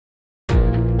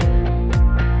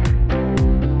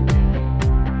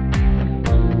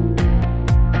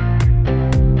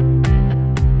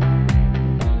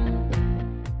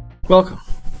Welcome.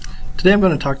 Today I'm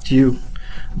going to talk to you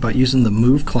about using the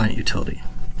Move Client utility.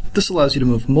 This allows you to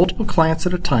move multiple clients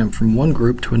at a time from one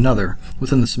group to another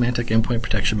within the Symantec Endpoint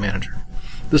Protection Manager.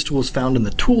 This tool is found in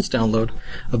the Tools download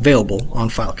available on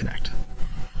FileConnect.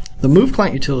 The Move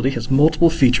Client utility has multiple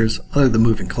features other than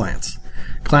moving clients.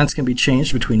 Clients can be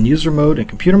changed between user mode and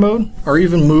computer mode, or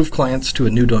even move clients to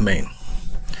a new domain.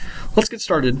 Let's get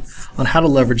started on how to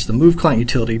leverage the Move Client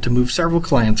utility to move several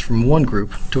clients from one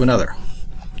group to another.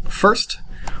 First,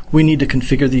 we need to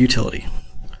configure the utility.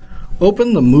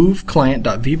 Open the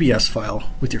moveclient.vbs file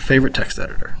with your favorite text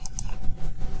editor.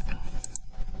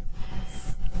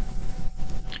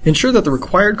 Ensure that the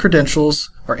required credentials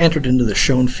are entered into the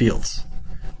shown fields.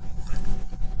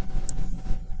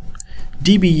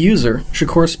 DB-user should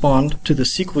correspond to the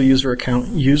SQL user account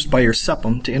used by your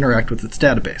SEPM to interact with its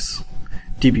database.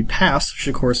 DB-pass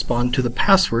should correspond to the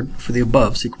password for the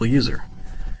above SQL user.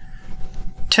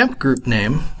 Temp group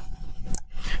name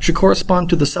should correspond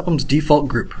to the SEPM's default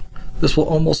group. This will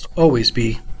almost always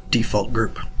be default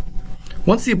group.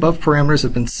 Once the above parameters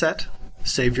have been set,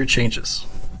 save your changes.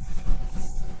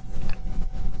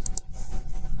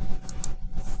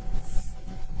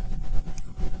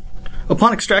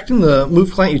 Upon extracting the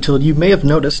Move Client utility, you may have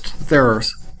noticed that there are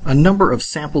a number of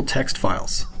sample text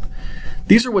files.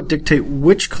 These are what dictate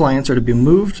which clients are to be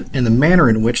moved and the manner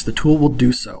in which the tool will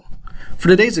do so. For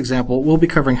today's example, we'll be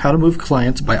covering how to move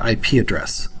clients by IP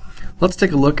address. Let's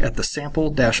take a look at the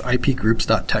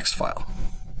sample-ipgroups.txt file.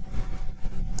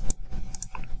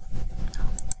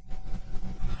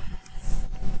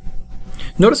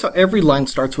 Notice how every line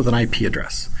starts with an IP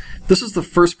address. This is the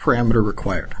first parameter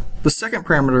required. The second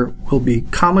parameter will be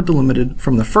comma delimited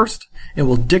from the first and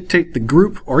will dictate the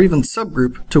group or even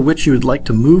subgroup to which you would like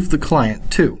to move the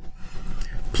client to.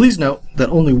 Please note that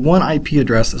only one IP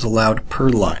address is allowed per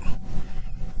line.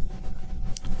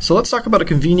 So let's talk about a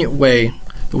convenient way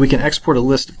that we can export a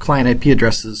list of client IP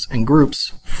addresses and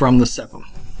groups from the SEPM.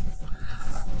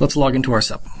 Let's log into our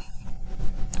SEPM.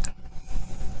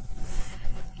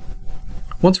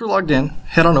 Once we're logged in,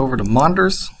 head on over to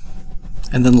Monitors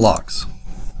and then Logs.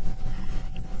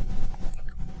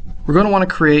 We're going to want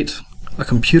to create a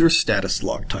computer status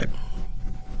log type.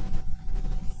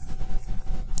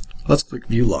 Let's click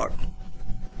View Log.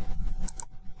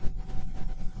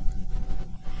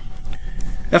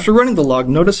 After running the log,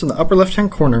 notice in the upper left-hand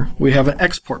corner we have an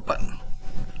Export button.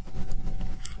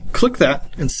 Click that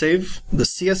and save the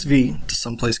CSV to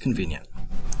someplace convenient.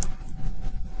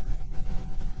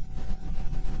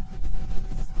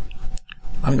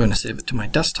 I'm going to save it to my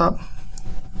desktop.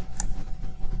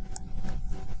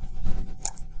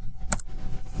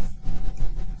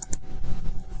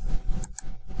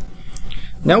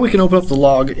 Now we can open up the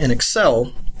log in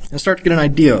Excel and start to get an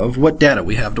idea of what data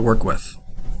we have to work with.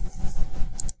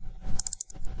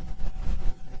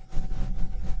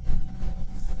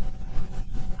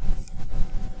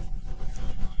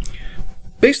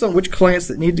 Based on which clients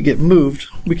that need to get moved,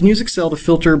 we can use Excel to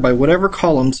filter by whatever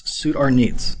columns suit our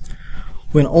needs.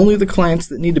 When only the clients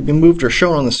that need to be moved are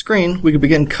shown on the screen, we can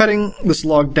begin cutting this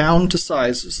log down to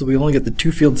size so we only get the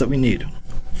two fields that we need.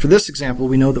 For this example,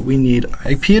 we know that we need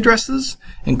IP addresses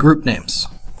and group names.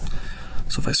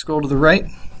 So if I scroll to the right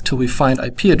till we find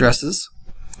IP addresses,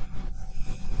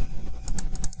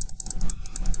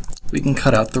 we can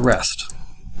cut out the rest.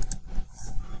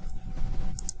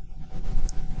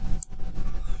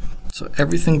 So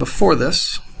everything before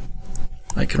this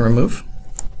I can remove.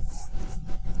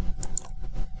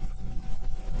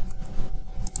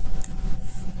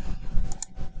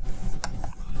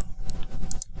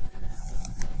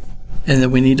 And then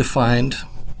we need to find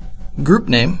group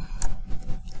name,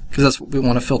 because that's what we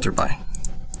want to filter by.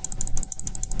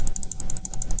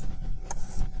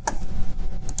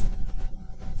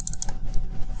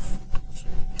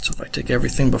 So if I take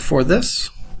everything before this,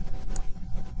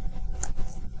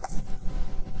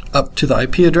 up to the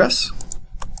IP address,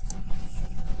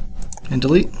 and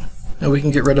delete, and we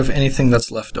can get rid of anything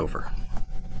that's left over.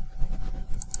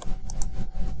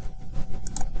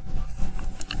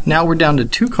 Now we're down to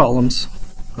two columns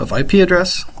of IP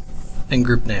address and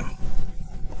group name.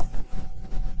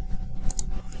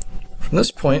 From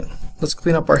this point, let's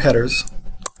clean up our headers,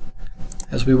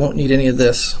 as we won't need any of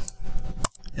this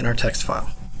in our text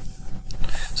file.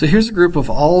 So here's a group of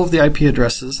all of the IP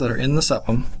addresses that are in the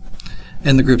SEPM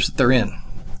and the groups that they're in.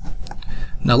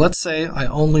 Now let's say I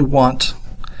only want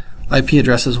IP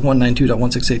addresses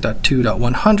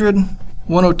 192.168.2.100,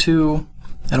 102,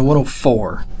 and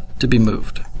 104 to be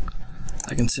moved.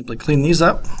 I can simply clean these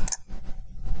up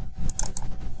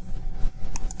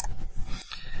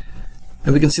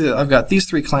And we can see that I've got these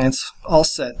three clients all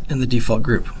set in the default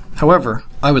group. However,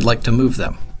 I would like to move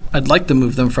them. I'd like to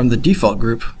move them from the default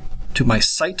group to my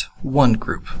Site 1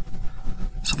 group.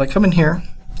 So if I come in here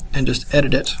and just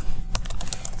edit it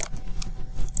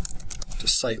to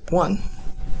Site 1,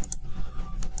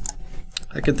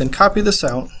 I could then copy this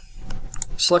out,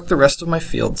 select the rest of my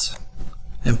fields,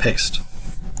 and paste.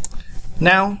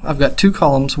 Now I've got two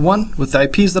columns, one with the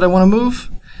IPs that I want to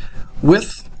move,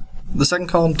 with the second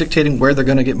column dictating where they're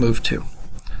going to get moved to.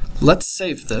 Let's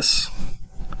save this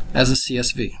as a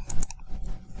CSV.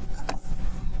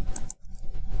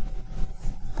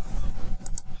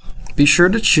 Be sure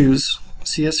to choose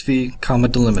CSV,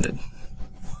 delimited.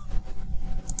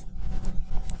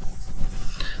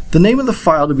 The name of the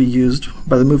file to be used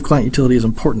by the move client utility is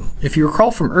important. If you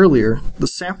recall from earlier, the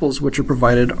samples which are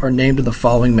provided are named in the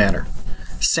following manner: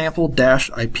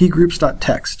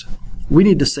 sample-ipgroups.txt. We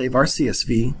need to save our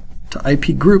CSV to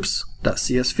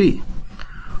ipgroups.csv.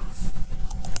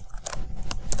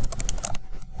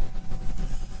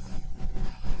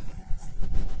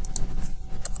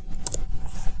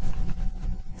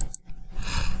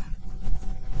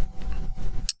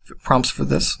 If it prompts for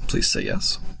this, please say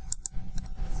yes.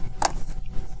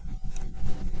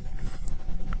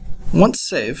 Once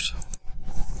saved,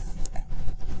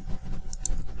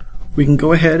 we can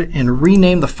go ahead and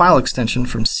rename the file extension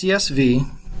from CSV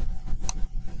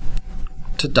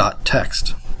to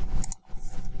 .txt.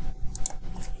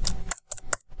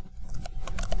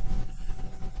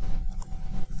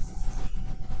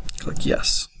 Click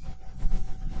yes.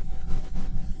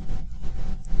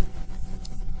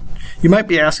 You might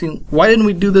be asking, why didn't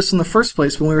we do this in the first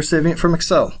place when we were saving it from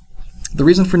Excel? The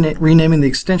reason for renaming the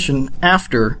extension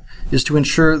after is to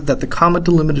ensure that the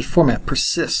comma-delimited format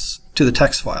persists to the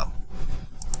text file.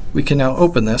 We can now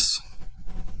open this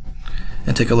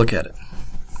and take a look at it.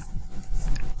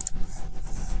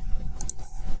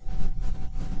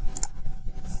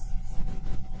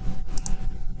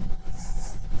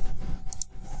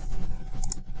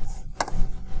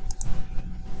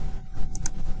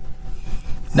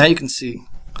 Now you can see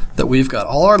that we've got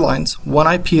all our lines, one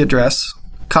IP address,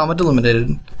 comma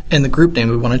delimited, and the group name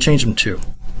we want to change them to,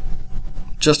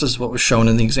 just as what was shown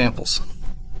in the examples.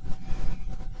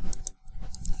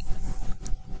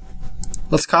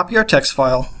 Let's copy our text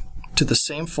file to the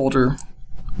same folder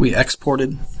we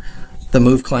exported the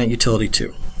move client utility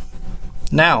to.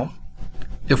 Now,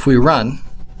 if we run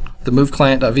the move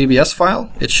client.vbs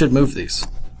file, it should move these.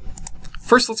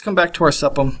 First, let's come back to our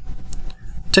SEPM,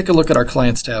 take a look at our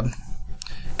clients tab,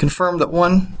 confirm that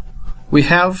one, we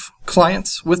have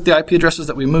clients with the IP addresses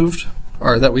that we moved,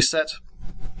 or that we set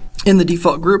in the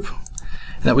default group,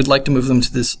 and that we'd like to move them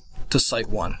to Site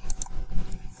 1.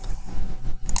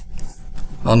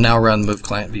 I'll now run move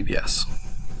client VBS.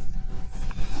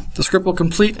 The script will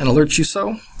complete and alert you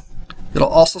so. It'll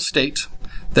also state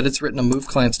that it's written a move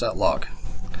clients.log.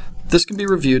 This can be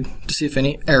reviewed to see if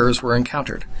any errors were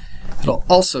encountered. It'll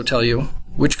also tell you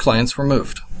which clients were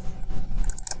moved.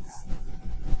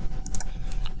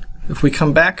 If we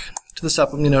come back to the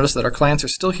SEPM, you notice that our clients are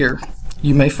still here.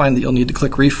 You may find that you'll need to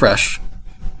click refresh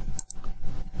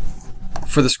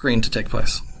for the screen to take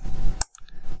place.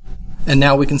 And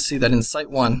now we can see that in Site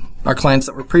 1, our clients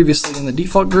that were previously in the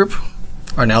default group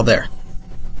are now there.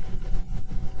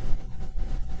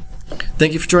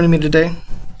 Thank you for joining me today.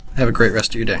 Have a great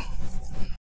rest of your day.